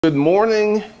Good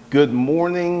morning, good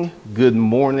morning, good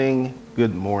morning,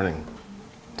 good morning.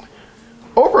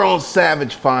 Over on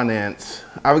Savage Finance,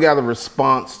 I've got a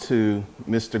response to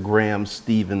Mr. Graham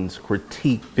Stevens'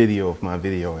 critique video of my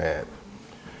video ad.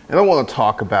 And I want to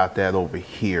talk about that over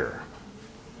here.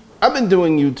 I've been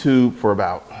doing YouTube for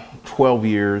about 12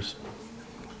 years,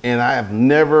 and I have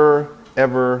never,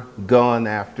 ever gone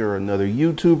after another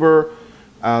YouTuber.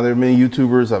 There are many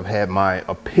YouTubers I've had my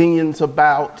opinions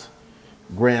about.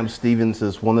 Graham Stevens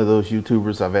is one of those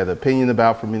YouTubers I've had an opinion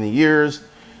about for many years.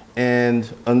 And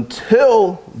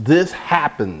until this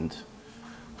happened,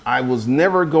 I was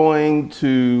never going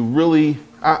to really,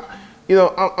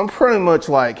 I'm pretty much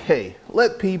like, hey,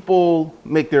 let people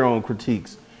make their own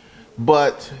critiques.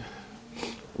 But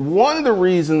one of the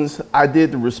reasons I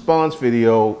did the response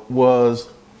video was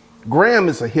Graham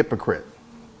is a hypocrite.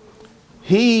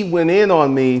 He went in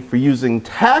on me for using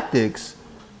tactics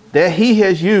that he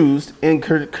has used and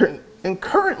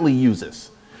currently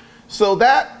uses. So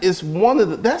that is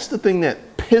that's the thing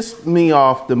that pissed me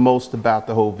off the most about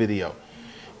the whole video.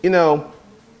 You know,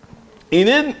 he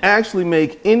didn't actually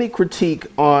make any critique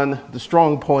on the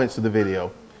strong points of the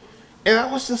video. And I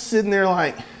was just sitting there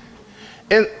like,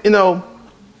 and I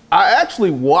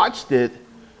actually watched it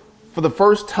for the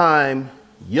first time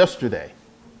yesterday.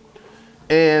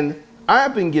 And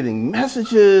I've been getting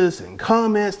messages and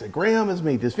comments that Graham has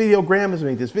made this video, Graham has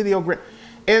made this video,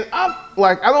 and I'm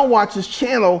like, I don't watch his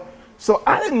channel, so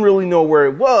I didn't really know where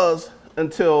it was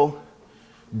until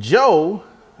Joe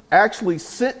actually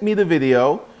sent me the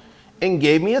video and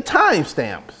gave me a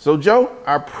timestamp. So Joe,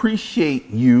 I appreciate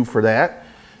you for that.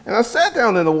 And I sat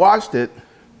down and I watched it,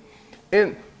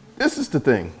 and this is the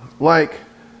thing, like,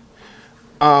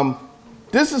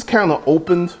 this has kind of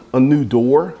opened a new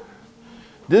door.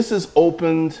 This has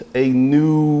opened a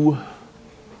new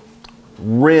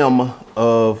rim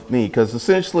of me, because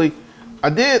essentially I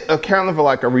did a kind of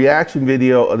like a reaction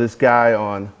video of this guy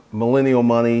on Millennial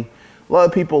Money. A lot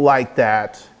of people like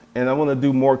that, and I want to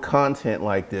do more content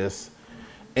like this.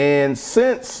 And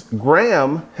since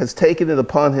Graham has taken it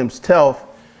upon himself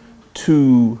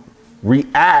to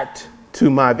react to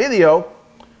my video,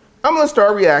 I'm going to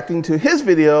start reacting to his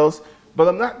videos, but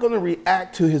I'm not going to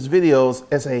react to his videos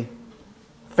as a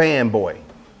fanboy.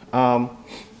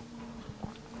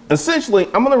 Essentially,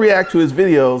 I'm going to react to his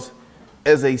videos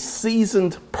as a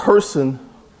seasoned person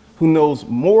who knows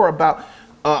more about,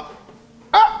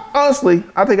 honestly,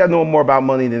 I think I know more about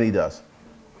money than he does.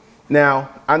 Now,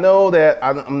 I know that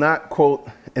I'm not, quote,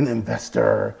 an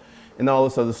investor and all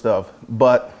this other stuff,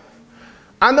 but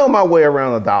I know my way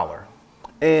around a dollar.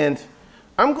 And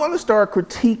I'm going to start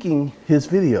critiquing his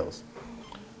videos.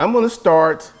 I'm going to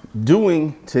start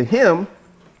doing to him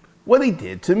what he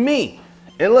did to me.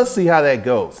 And let's see how that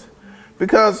goes.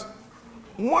 Because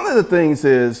one of the things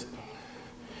is,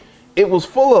 it was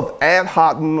full of ad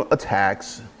hominem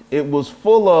attacks. It was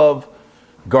full of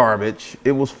garbage.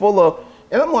 It was full of,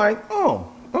 and I'm like,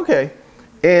 oh, okay.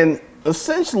 And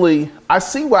essentially, I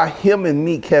see why him and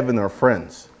Meet Kevin are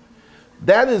friends.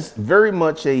 That is very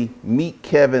much a Meet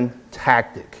Kevin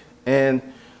tactic. And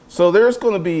so there's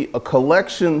going to be a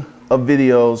collection of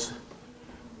videos.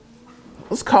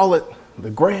 Let's call it the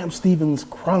Graham Stevens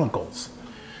Chronicles,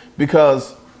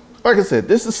 because like I said,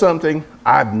 this is something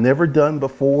I've never done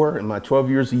before in my 12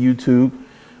 years of YouTube,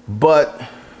 but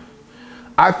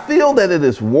I feel that it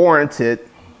is warranted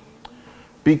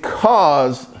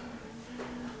because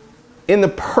in the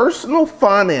personal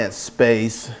finance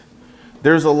space,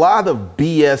 there's a lot of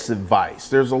BS advice.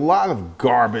 There's a lot of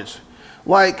garbage.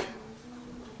 Like,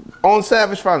 on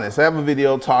Savage Finance, I have a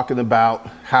video talking about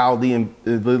how the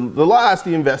lies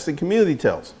the investing community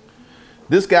tells.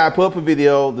 This guy put up a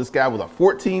video, this guy with a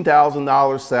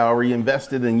 $14,000 salary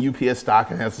invested in UPS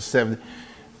stock and has a 70.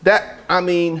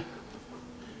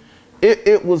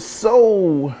 It was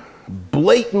so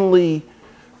blatantly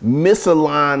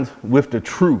misaligned with the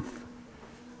truth.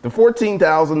 The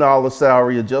 $14,000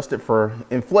 salary adjusted for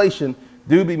inflation,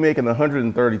 dude be making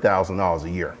 $130,000 a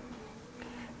year.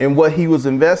 And what he was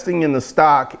investing in the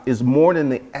stock is more than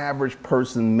the average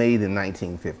person made in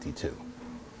 1952.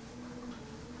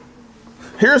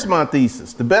 Here's my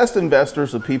thesis. The best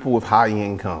investors are people with high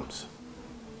incomes.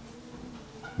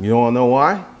 You don't know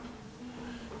why?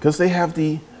 Because they have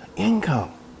the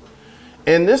income.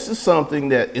 And this is something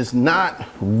that is not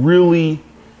really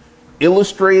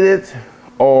illustrated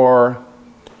or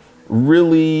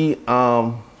really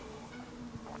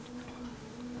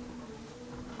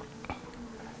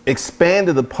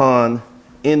expanded upon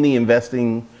in the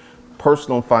investing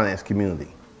personal finance community.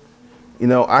 You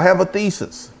know, I have a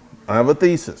thesis.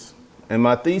 And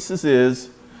my thesis is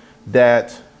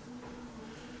that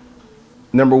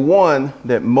Number one,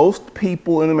 that most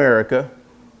people in America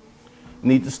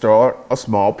need to start a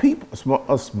small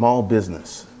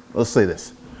business. Let's say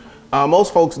this.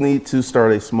 Most folks need to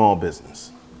start a small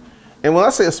business. And when I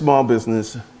say a small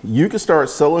business, you can start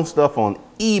selling stuff on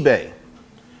eBay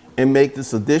and make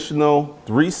this additional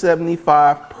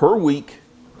 $375 per week,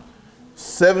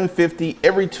 $750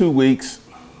 every 2 weeks,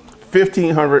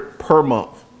 $1,500 per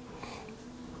month.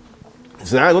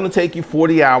 It's not going to take you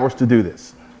 40 hours to do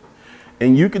this.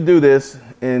 And you can do this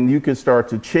and you can start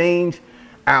to change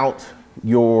out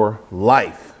your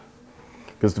life.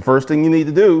 Because the first thing you need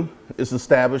to do is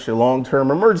establish a long-term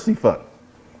emergency fund.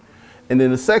 And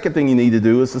then the second thing you need to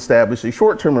do is establish a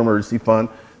short-term emergency fund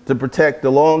to protect the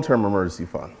long-term emergency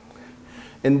fund.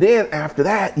 And then after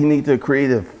that, you need to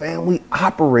create a family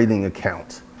operating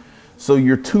account. So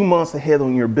you're 2 months ahead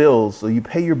on your bills. So you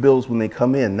pay your bills when they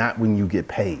come in, not when you get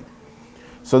paid.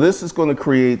 So this is going to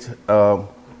create a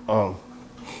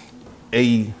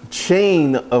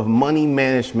chain of money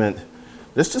management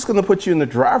that's just going to put you in the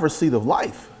driver's seat of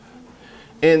life.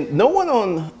 And no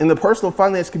one in the personal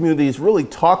finance community is really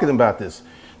talking about this.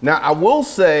 Now, I will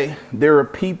say there are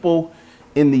people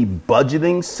in the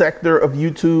budgeting sector of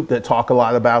YouTube that talk a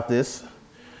lot about this,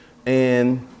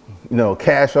 and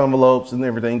cash envelopes and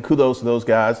everything. Kudos to those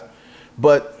guys.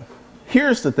 But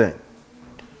here's the thing.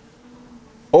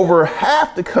 Over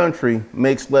half the country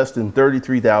makes less than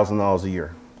 $33,000 a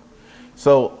year.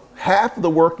 So half of the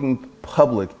working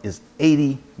public is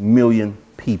 80 million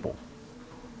people.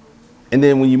 And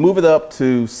then when you move it up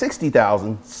to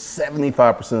 60,000,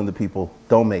 75% of the people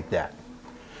don't make that.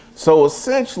 So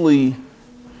essentially,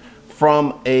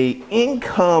 from an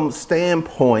income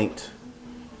standpoint,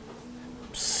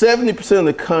 70% of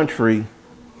the country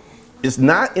is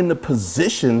not in the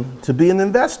position to be an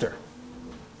investor.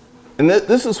 And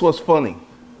this is what's funny.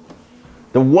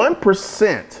 The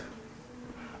 1%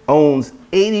 owns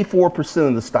 84%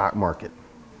 of the stock market.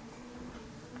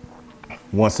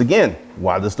 Once again,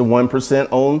 why does the 1%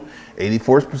 own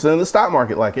 84% of the stock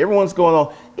market? Like everyone's going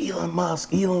on,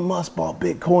 Elon Musk bought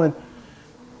Bitcoin.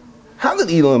 How did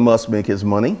Elon Musk make his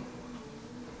money?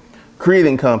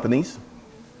 Creating companies,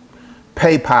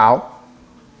 PayPal,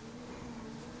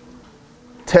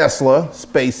 Tesla,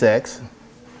 SpaceX.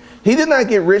 He did not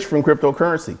get rich from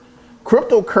cryptocurrency.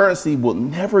 Cryptocurrency will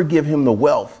never give him the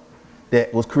wealth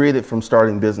that was created from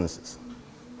starting businesses.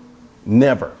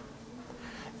 Never.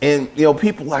 And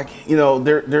people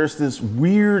there's this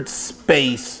weird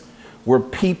space where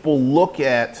people look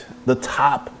at the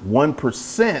top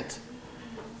 1%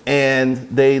 and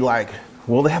they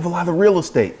they have a lot of real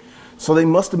estate, so they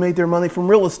must have made their money from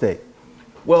real estate.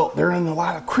 Well, they're in a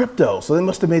lot of crypto, so they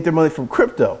must have made their money from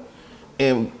crypto.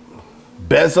 And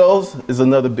Bezos is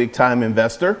another big time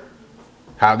investor.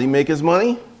 How did he make his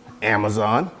money?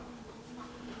 Amazon.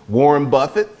 Warren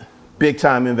Buffett, big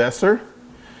time investor.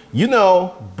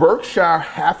 Berkshire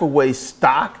Hathaway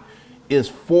stock is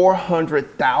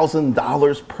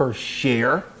 $400,000 per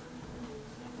share.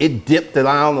 It dipped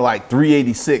down to like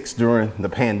 386 during the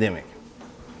pandemic.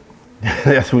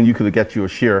 That's when you could have got you a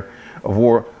share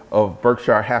of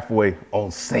Berkshire Hathaway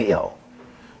on sale.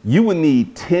 You would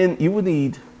need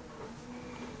to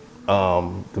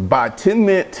buy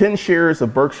 10 shares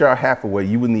of Berkshire Hathaway,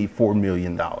 you would need $4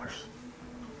 million.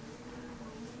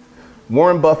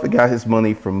 Warren Buffett got his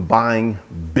money from buying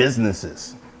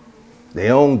businesses. They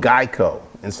own Geico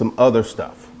and some other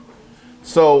stuff.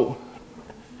 So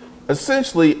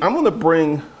essentially, I'm going to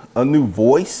bring a new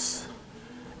voice,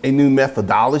 a new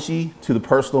methodology to the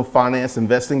personal finance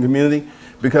investing community,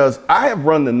 because I have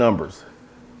run the numbers.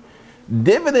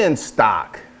 Dividend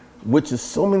stock, which is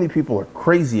so many people are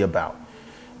crazy about,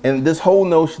 and this whole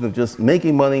notion of just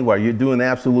making money while you're doing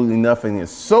absolutely nothing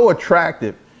is so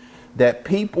attractive that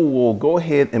people will go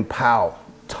ahead and pile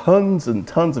tons and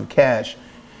tons of cash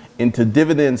into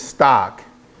dividend stock,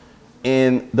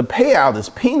 and the payout is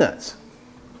peanuts.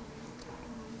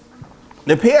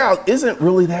 The payout isn't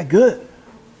really that good.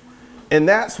 And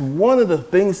that's one of the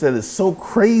things that is so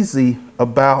crazy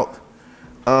about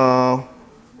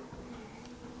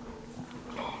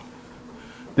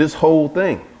this whole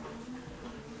thing.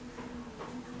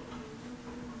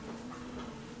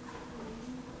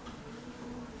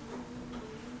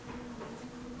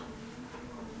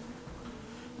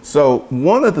 So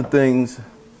one of the things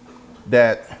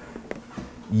that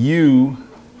you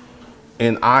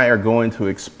and I are going to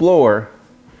explore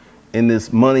in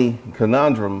this money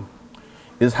conundrum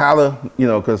is how to,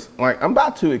 because I'm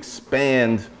about to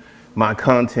expand my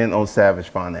content on Savage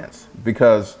Finance,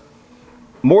 because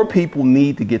more people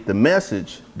need to get the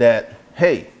message that,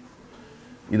 hey,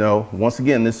 once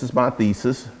again, this is my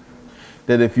thesis.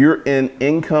 that if you're in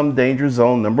income danger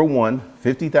zone number one,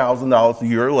 $50,000 a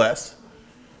year or less,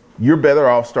 you're better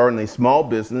off starting a small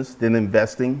business than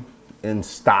investing in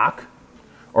stock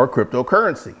or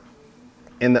cryptocurrency.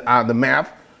 And the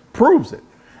math proves it.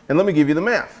 And let me give you the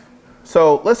math.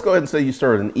 So let's go ahead and say you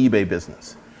started an eBay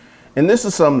business. And this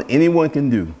is something anyone can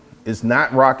do. It's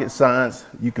not rocket science.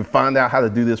 You can find out how to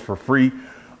do this for free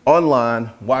online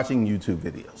watching YouTube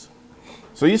videos.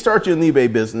 So you start your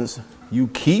eBay business, you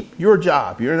keep your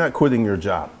job. You're not quitting your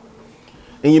job.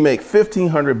 And you make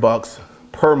 $1,500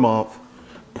 per month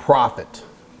profit,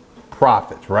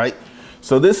 right?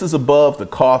 So this is above the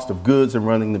cost of goods and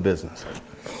running the business.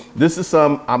 This is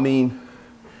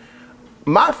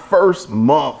my first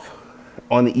month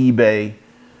on the eBay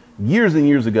years and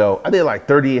years ago, I did like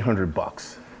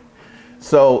 $3,800.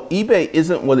 So eBay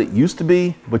isn't what it used to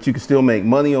be, but you can still make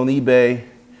money on eBay,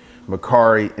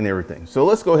 Mercari, and everything. So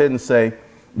let's go ahead and say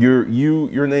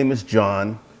your name is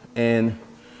John, and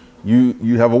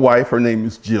you have a wife, her name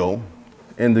is Jill,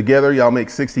 and together y'all make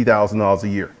 $60,000 a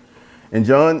year. And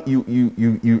John,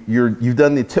 you've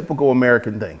done the typical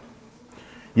American thing.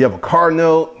 You have a car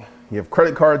note, you have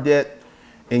credit card debt,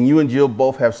 and you and Jill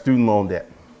both have student loan debt.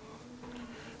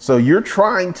 So you're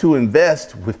trying to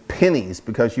invest with pennies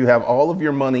because you have all of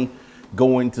your money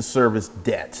going to service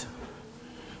debt.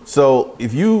 So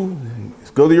if you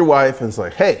go to your wife and it's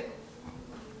like, hey,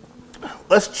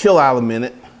 let's chill out a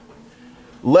minute.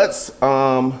 Let's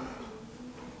work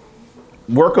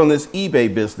on this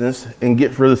eBay business and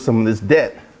get rid of some of this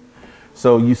debt.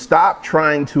 So you stop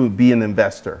trying to be an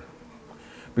investor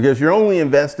because you're only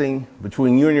investing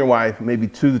between you and your wife, maybe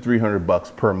 $200 to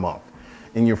 $300 per month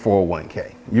in your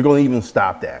 401k. You're going to even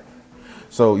stop that.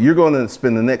 So you're going to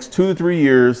spend the next 2 to 3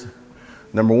 years,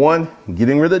 number one,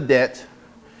 getting rid of debt.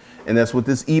 And that's what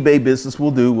this eBay business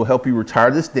will do. Will help you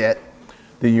retire this debt.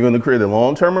 Then you're going to create a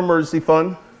long-term emergency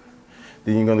fund.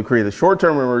 Then you're going to create a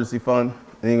short-term emergency fund.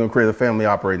 And then you're going to create a family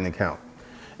operating account.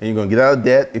 And you're going to get out of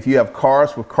debt. If you have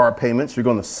cars with car payments, you're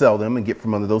going to sell them and get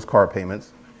from under those car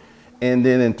payments. And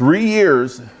then in 3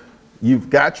 years, you've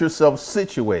got yourself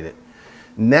situated.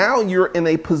 Now you're in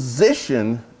a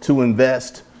position to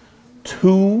invest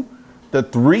 $2,000 to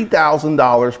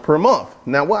 $3,000 per month.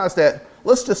 Now, why is that?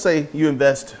 Let's just say you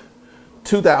invest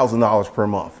 $2,000 per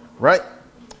month, right?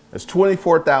 That's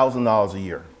 $24,000 a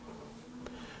year.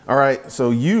 All right,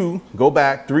 so you go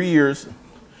back 3 years,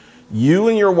 you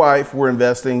and your wife were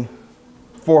investing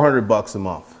 $400 a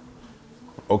month.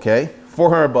 Okay,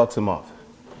 $400 a month.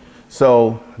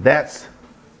 So that's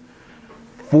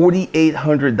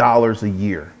 $4,800 a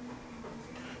year.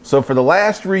 So for the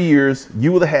last 3 years,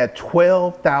 you would have had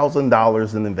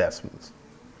 $12,000 in investments.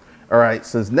 All right,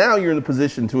 so now you're in a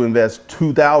position to invest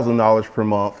 $2,000 per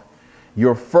month.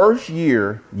 Your first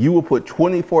year, you will put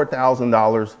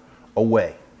 $24,000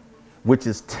 away, which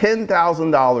is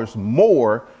 $10,000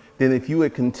 more than if you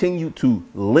had continued to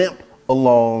limp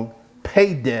along,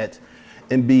 pay debt,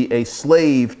 and be a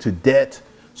slave to debt,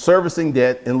 servicing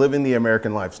debt, and living the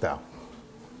American lifestyle.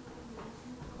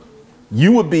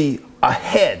 You would be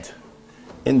ahead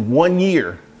in 1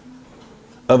 year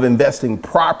of investing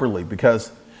properly,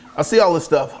 because I see all this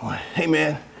stuff. I'm like, hey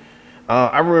man,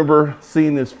 I remember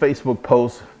seeing this Facebook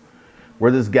post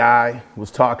where this guy was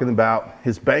talking about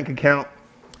his bank account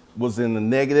was in the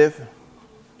negative,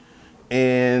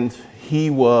 and he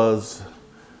was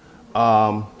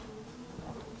going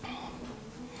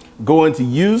to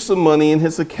use some money in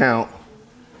his account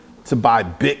to buy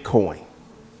Bitcoin,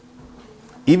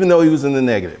 even though he was in the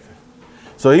negative.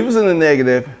 So he was in the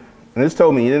negative, and this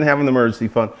told me he didn't have an emergency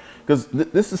fund, because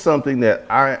this is something that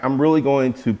I'm really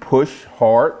going to push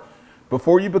hard.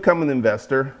 Before you become an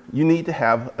investor, you need to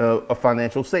have a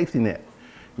financial safety net.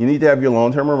 You need to have your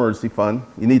long-term emergency fund.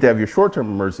 You need to have your short-term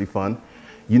emergency fund.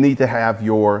 You need to have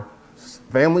your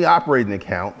family operating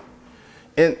account.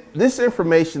 And this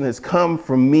information has come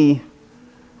from me,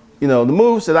 you know, the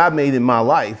moves that I've made in my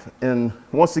life. And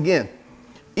once again,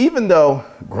 even though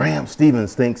Graham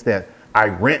Stevens thinks that I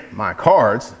rent my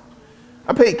cards,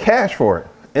 I pay cash for it.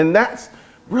 And that's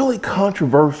really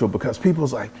controversial because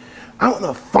people's like, I want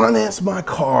to finance my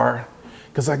car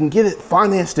because I can get it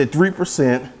financed at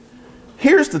 3%.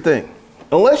 Here's the thing.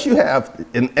 Unless you have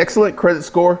an excellent credit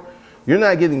score, you're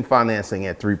not getting financing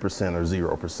at 3%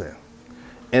 or 0%.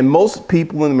 And most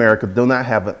people in America do not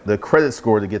have the credit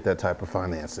score to get that type of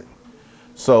financing.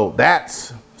 So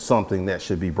that's something that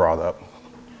should be brought up.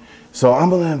 So I'm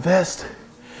going to invest.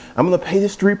 I'm going to pay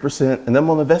this 3%, and I'm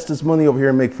going to invest this money over here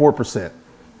and make 4%.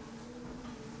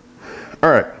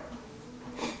 All right.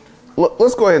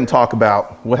 Let's go ahead and talk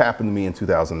about what happened to me in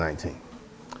 2019.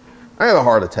 I had a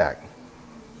heart attack.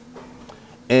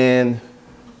 And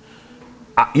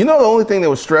You know, the only thing that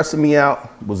was stressing me out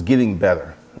was getting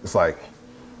better. It's like,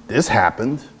 this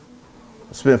happened.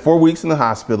 I spent 4 weeks in the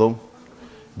hospital,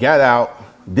 got out,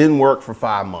 didn't work for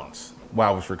 5 months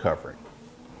while I was recovering.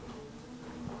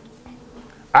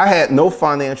 I had no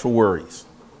financial worries.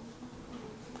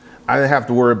 I didn't have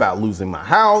to worry about losing my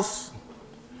house.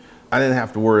 I didn't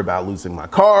have to worry about losing my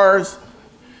cars.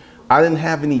 I didn't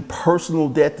have any personal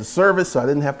debt to service, so I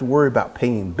didn't have to worry about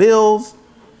paying bills.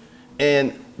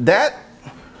 And that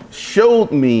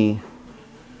showed me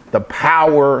the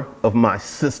power of my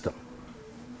system.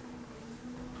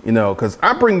 You know, because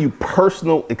I bring you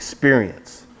personal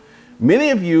experience. Many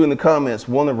of you in the comments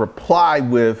want to reply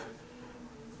with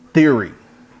theory,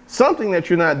 something that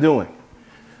you're not doing.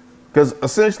 Because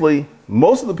essentially,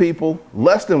 most of the people,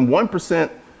 less than 1%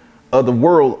 of the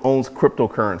world owns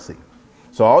cryptocurrency.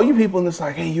 So all you people in this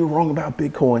like, hey, you're wrong about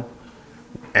Bitcoin.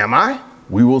 Am I?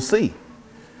 We will see.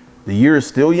 The year is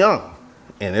still young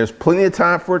and there's plenty of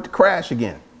time for it to crash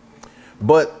again.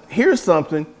 But here's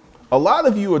something. A lot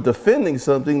of you are defending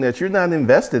something that you're not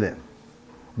invested in,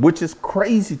 which is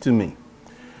crazy to me.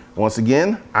 Once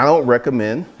again, I don't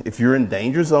recommend, if you're in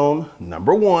danger zone,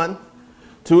 number one,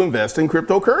 to invest in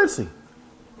cryptocurrency.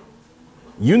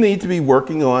 You need to be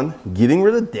working on getting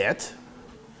rid of debt.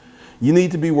 You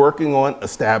need to be working on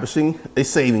establishing a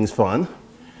savings fund.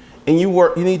 And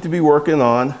you need to be working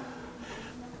on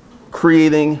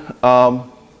creating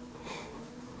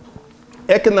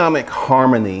economic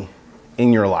harmony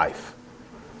in your life.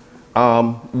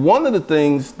 One of the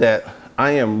things that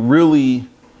I am really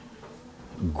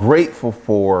grateful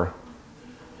for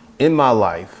in my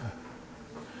life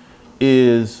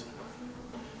is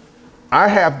I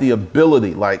have the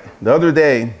ability, like the other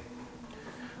day,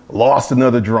 lost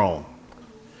another drone.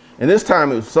 And this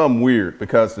time it was something weird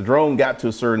because the drone got to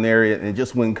a certain area and it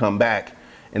just wouldn't come back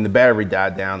and the battery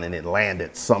died down and it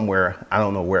landed somewhere, I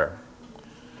don't know where.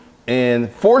 And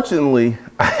fortunately,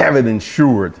 I have it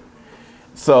insured.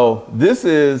 So this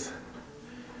is,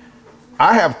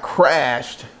 I have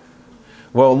crashed,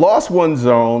 well, lost one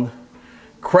drone,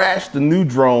 crashed the new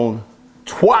drone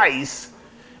twice,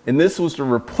 and this was the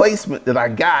replacement that I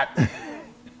got,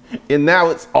 and now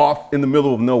it's off in the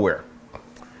middle of nowhere.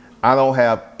 I don't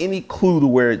have any clue to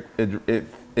where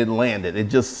it landed. It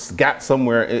just got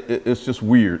somewhere. It's just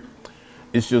weird.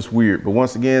 It's just weird. But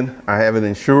once again, I have it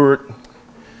insured.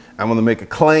 I'm gonna make a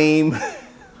claim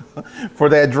for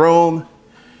that drone,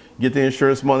 get the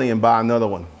insurance money and buy another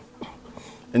one.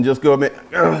 And just go,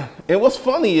 and what's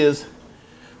funny is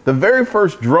the very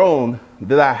first drone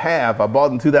that I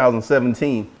bought in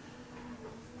 2017,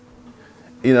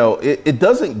 you know, it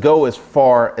doesn't go as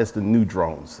far as the new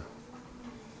drones.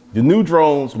 The new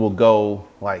drones will go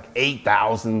like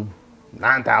 8,000,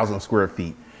 9,000 square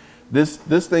feet. This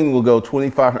thing will go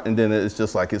 2,500 and then it's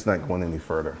just like, it's not going any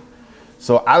further.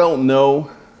 So I don't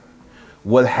know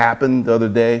what happened the other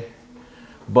day,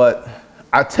 but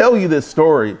I tell you this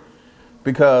story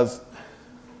because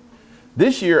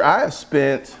this year I have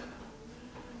spent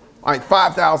like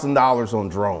 $5,000 on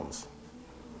drones.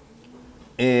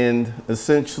 And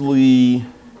essentially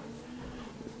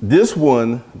this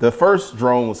one, the first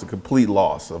drone was a complete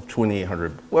loss of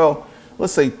 2,800. Well,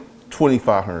 let's say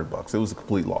 2,500 bucks. It was a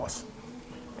complete loss.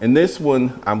 And this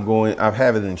one, I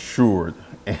have it insured.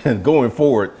 And going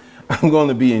forward, I'm going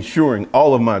to be insuring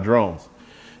all of my drones.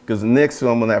 Because the next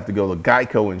one, I'm going to have to go to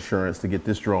Geico Insurance to get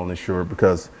this drone insured.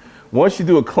 Because once you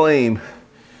do a claim,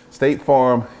 State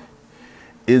Farm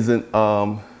isn't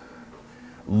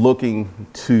looking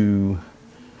to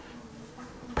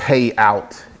pay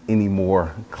out any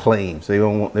more claims. They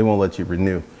won't let you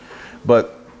renew.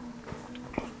 But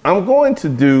I'm going to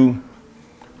do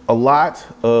a lot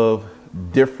of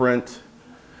different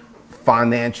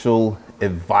financial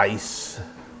advice.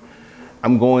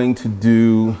 I'm going to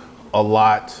do a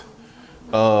lot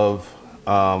of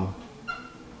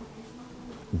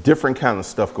different kind of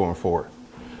stuff going forward.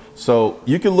 So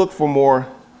you can look for more,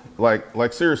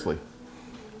 like seriously,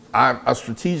 I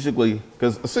strategically,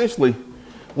 because essentially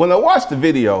when I watched the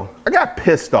video, I got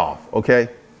pissed off, okay?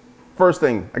 First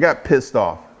thing, I got pissed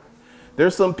off.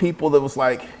 There's some people that was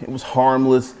like, it was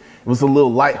harmless. It was a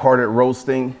little lighthearted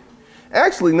roasting.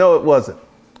 Actually, no, it wasn't.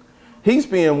 He's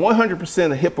being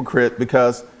 100% a hypocrite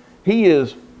because he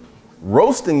is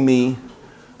roasting me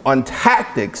on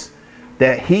tactics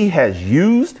that he has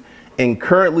used and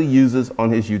currently uses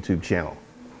on his YouTube channel.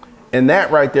 And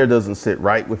that right there doesn't sit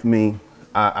right with me.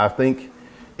 I think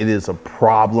it is a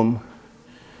problem.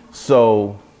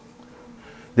 So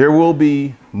there will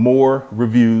be more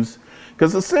reviews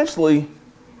because essentially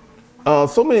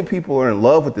so many people are in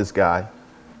love with this guy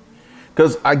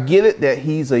because I get it that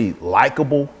he's a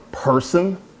likable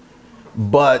person,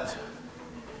 but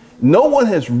no one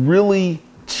has really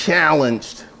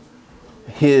challenged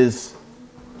his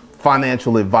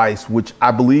financial advice, which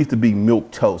I believe to be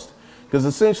milk toast. Because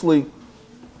essentially,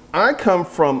 I come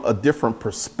from a different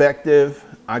perspective.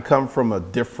 I come from a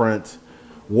different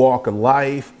walk of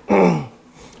life.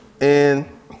 And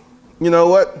you know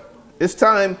what? It's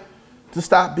time to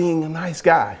stop being a nice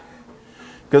guy.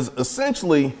 Because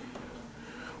essentially,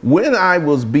 when I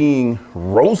was being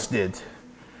roasted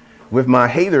with my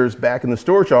haters back in the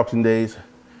storage auction days,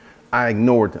 I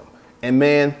ignored them. And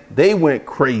man, they went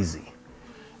crazy.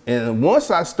 And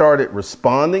once I started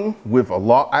responding with a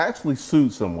law, I actually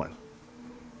sued someone.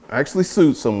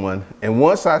 And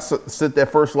once I sent that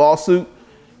first lawsuit,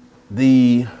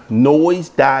 the noise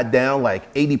died down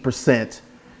like 80%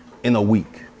 in a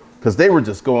week. Because they were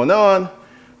just going on.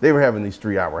 They were having these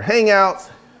 3-hour hangouts.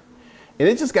 And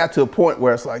it just got to a point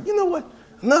where it's like, you know what?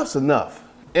 Enough's enough.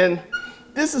 And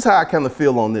this is how I kind of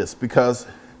feel on this, because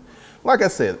like I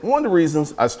said, one of the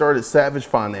reasons I started Savage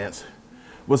Finance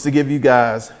was to give you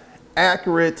guys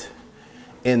accurate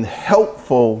and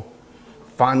helpful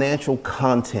financial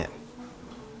content.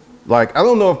 Like, I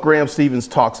don't know if Graham Stevens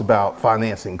talks about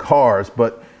financing cars,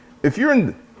 but if you're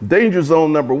in danger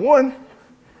zone number 1,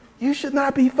 you should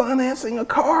not be financing a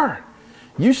car.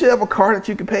 You should have a car that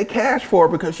you can pay cash for,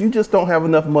 because you just don't have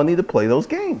enough money to play those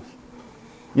games.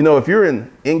 You know, if you're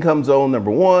in income zone number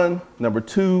 1, number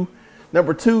two,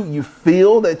 you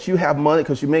feel that you have money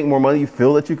because you make more money. You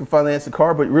feel that you can finance a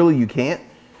car, but really you can't.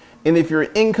 And if you're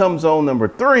in income zone number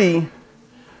 3,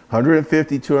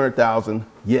 150, 200,000,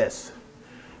 yes,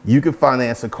 you can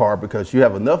finance a car because you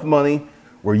have enough money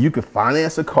where you can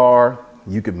finance a car,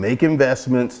 you can make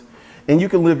investments, and you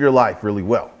can live your life really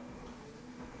well.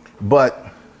 But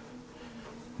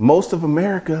most of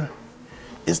America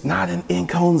is not in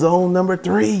income zone number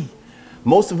 3.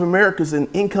 Most of America is in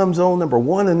income zone number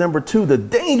 1 and number 2, the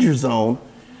danger zone.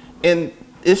 And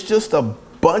it's just a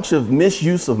bunch of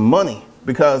misuse of money,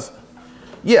 because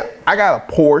yeah, I got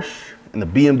a Porsche and a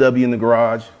BMW in the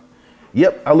garage.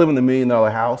 Yep, I live in a $1 million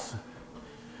house.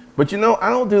 But you know, I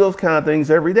don't do those kind of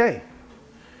things every day.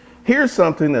 Here's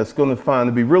something that's going to find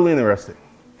to be really interesting.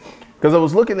 Because I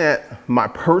was looking at my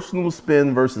personal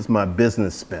spend versus my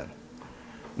business spend.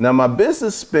 Now, my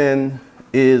business spend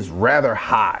is rather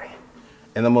high,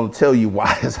 and I'm going to tell you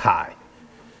why it's high.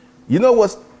 You know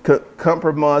what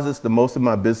compromises the most of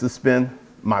my business spend?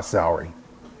 My salary.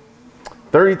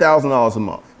 $30,000 a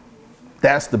month.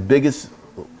 That's the biggest.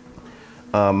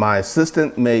 My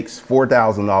assistant makes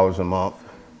 $4,000 a month,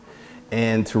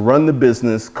 and to run the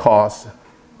business costs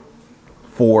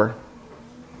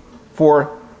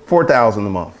 $4,000 a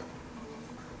month.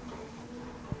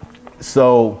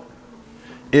 So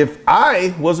if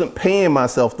I wasn't paying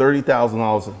myself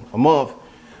 $30,000 a month,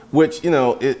 which, you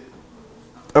know,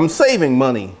 I'm saving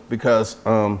money because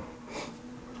I'm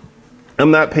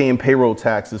not paying payroll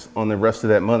taxes on the rest of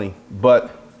that money.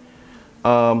 But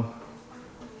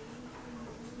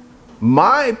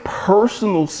my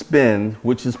personal spend,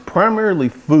 which is primarily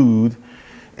food,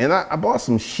 and I bought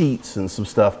some sheets and some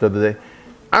stuff the other day.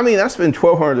 I mean, I spend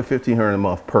 $1,200 to $1,500 a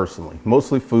month personally,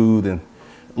 mostly food and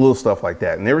little stuff like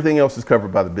that. And everything else is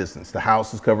covered by the business. The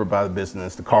house is covered by the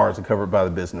business. The cars are covered by the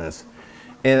business.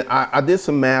 And I did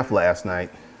some math last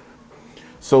night.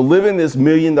 So living this $1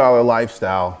 million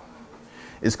lifestyle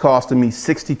is costing me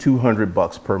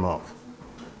 $6,200 per month.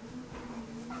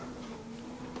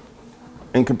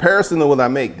 In comparison to what I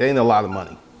make, that ain't a lot of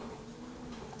money.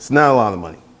 It's not a lot of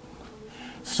money.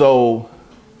 So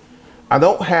I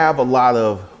don't have a lot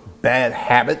of bad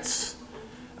habits.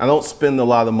 I don't spend a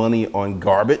lot of money on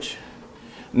garbage.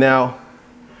 Now,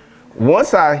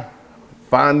 once I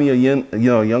find me a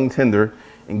young tender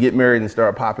and get married and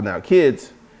start popping out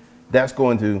kids, that's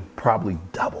going to probably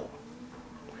double.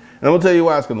 And I'm gonna tell you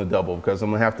why it's gonna double, because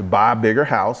I'm gonna have to buy a bigger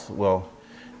house. Well,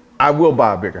 I will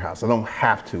buy a bigger house. I don't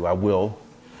have to, I will.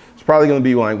 It's probably gonna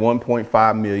be like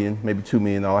 1.5 million, maybe $2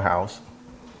 million house.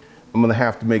 I'm gonna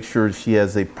have to make sure she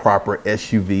has a proper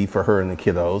SUV for her and the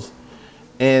kiddos.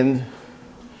 And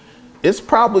it's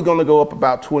probably gonna go up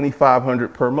about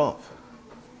 $2,500 per month.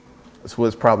 That's what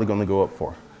it's probably gonna go up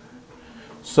for.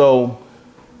 So,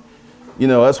 you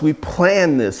know, as we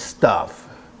plan this stuff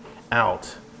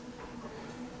out,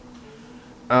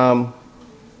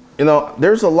 you know,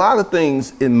 there's a lot of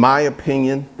things, in my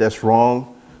opinion, that's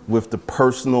wrong with the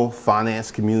personal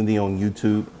finance community on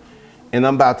YouTube. And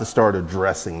I'm about to start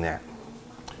addressing that.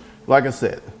 Like I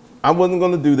said, I wasn't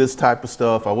going to do this type of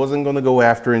stuff. I wasn't going to go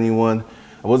after anyone.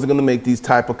 I wasn't going to make these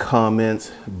type of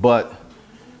comments, but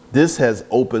this has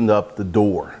opened up the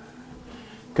door.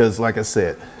 Because like I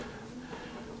said,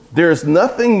 There's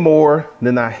nothing more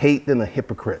than I hate than a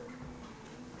hypocrite.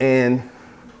 And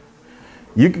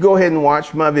you can go ahead and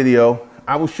watch my video.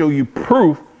 I will show you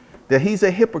proof that he's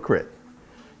a hypocrite.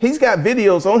 He's got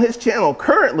videos on his channel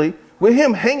currently with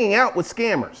him hanging out with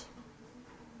scammers.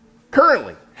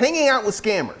 Currently hanging out with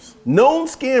scammers, known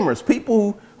scammers,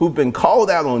 people who've been called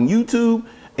out on YouTube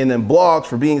and then blogs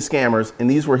for being scammers. And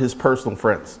these were his personal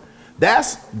friends.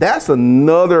 That's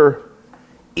another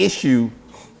issue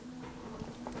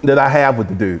that I have with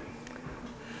the dude.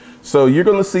 So you're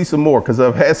going to see some more, because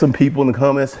I've had some people in the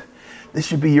comments, this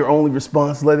should be your only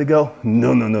response, let it go.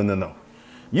 No, no, no, no, no.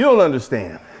 You don't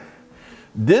understand.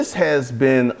 This has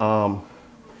been,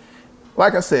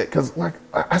 like I said, because like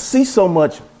I see so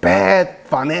much bad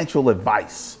financial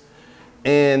advice.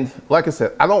 And like I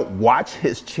said, I don't watch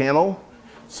his channel,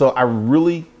 so I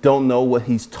really don't know what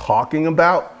he's talking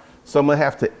about. So I'm going to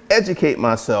have to educate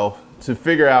myself to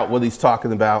figure out what he's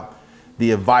talking about,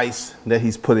 the advice that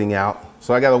he's putting out.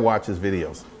 So I got to watch his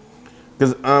videos,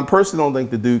 because I personally don't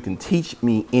think the dude can teach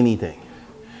me anything.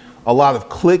 A lot of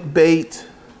clickbait,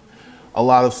 a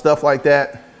lot of stuff like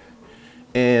that.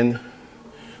 And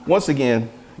once again,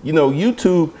 you know,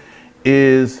 YouTube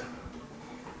is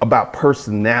about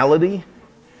personality,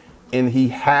 and he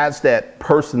has that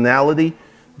personality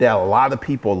that a lot of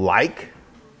people like,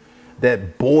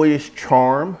 that boyish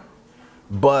charm,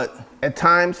 but at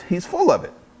times he's full of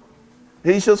it.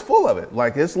 He's just full of it.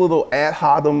 Like his little ad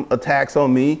hominem attacks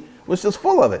on me was just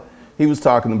full of it. He was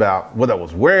talking about what I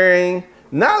was wearing,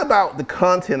 not about the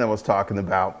content I was talking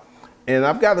about. And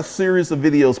I've got a series of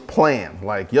videos planned.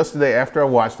 Like yesterday, after I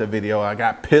watched that video, I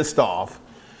got pissed off.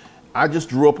 I just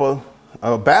drew up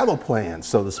a battle plan,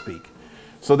 so to speak.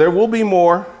 So there will be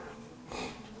more,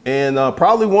 and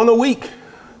probably one a week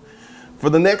for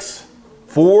the next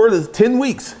 4 to 10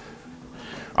 weeks.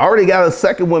 I already got a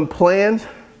second one planned.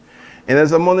 And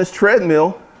as I'm on this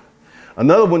treadmill,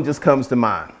 another one just comes to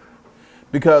mind.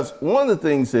 Because one of the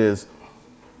things is,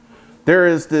 there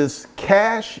is this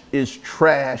cash is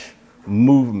trash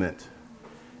movement.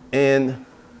 And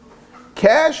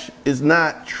cash is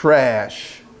not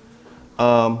trash.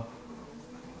 You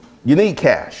need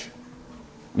cash.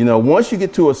 You know, once you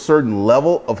get to a certain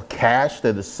level of cash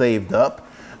that is saved up,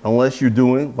 unless you're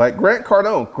doing like Grant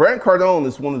Cardone. Grant Cardone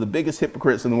is one of the biggest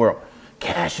hypocrites in the world.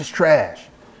 Cash is trash.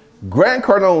 Grant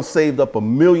Cardone saved up $1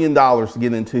 million to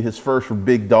get into his first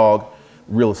big dog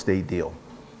real estate deal.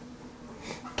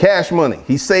 Cash money.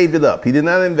 He saved it up. He did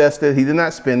not invest it. He did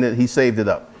not spend it. He saved it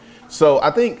up. So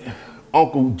I think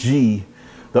Uncle G,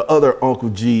 the other Uncle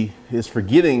G, is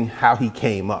forgetting how he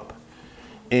came up.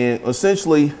 And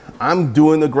essentially, I'm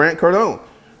doing the Grant Cardone.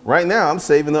 Right now, I'm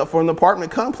saving up for an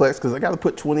apartment complex because I got to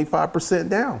put 25%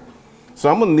 down. So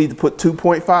I'm going to need to put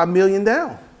 2.5 million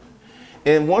down.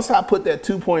 And once I put that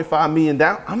 2.5 million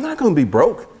down, I'm not going to be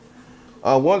broke.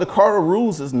 One of the Carter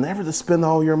rules is never to spend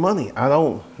all your money. I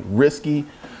don't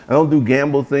do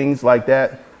gamble things like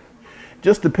that.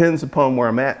 Just depends upon where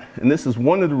I'm at. And this is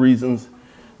one of the reasons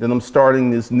that I'm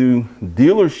starting this new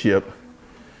dealership,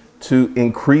 to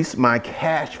increase my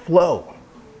cash flow.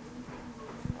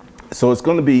 So it's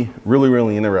going to be really,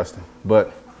 really interesting.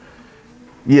 But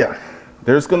yeah,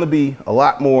 there's going to be a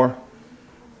lot more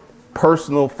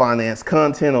personal finance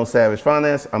content on Savage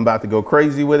Finance. I'm about to go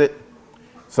crazy with it.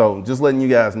 So just letting you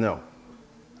guys know,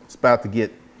 it's about to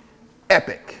get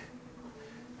epic.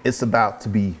 It's about to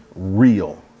be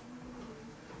real,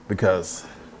 because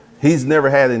he's never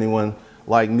had anyone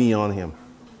like me on him.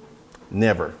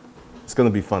 Never. It's going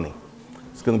to be funny.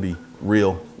 It's going to be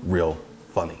real, real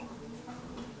funny.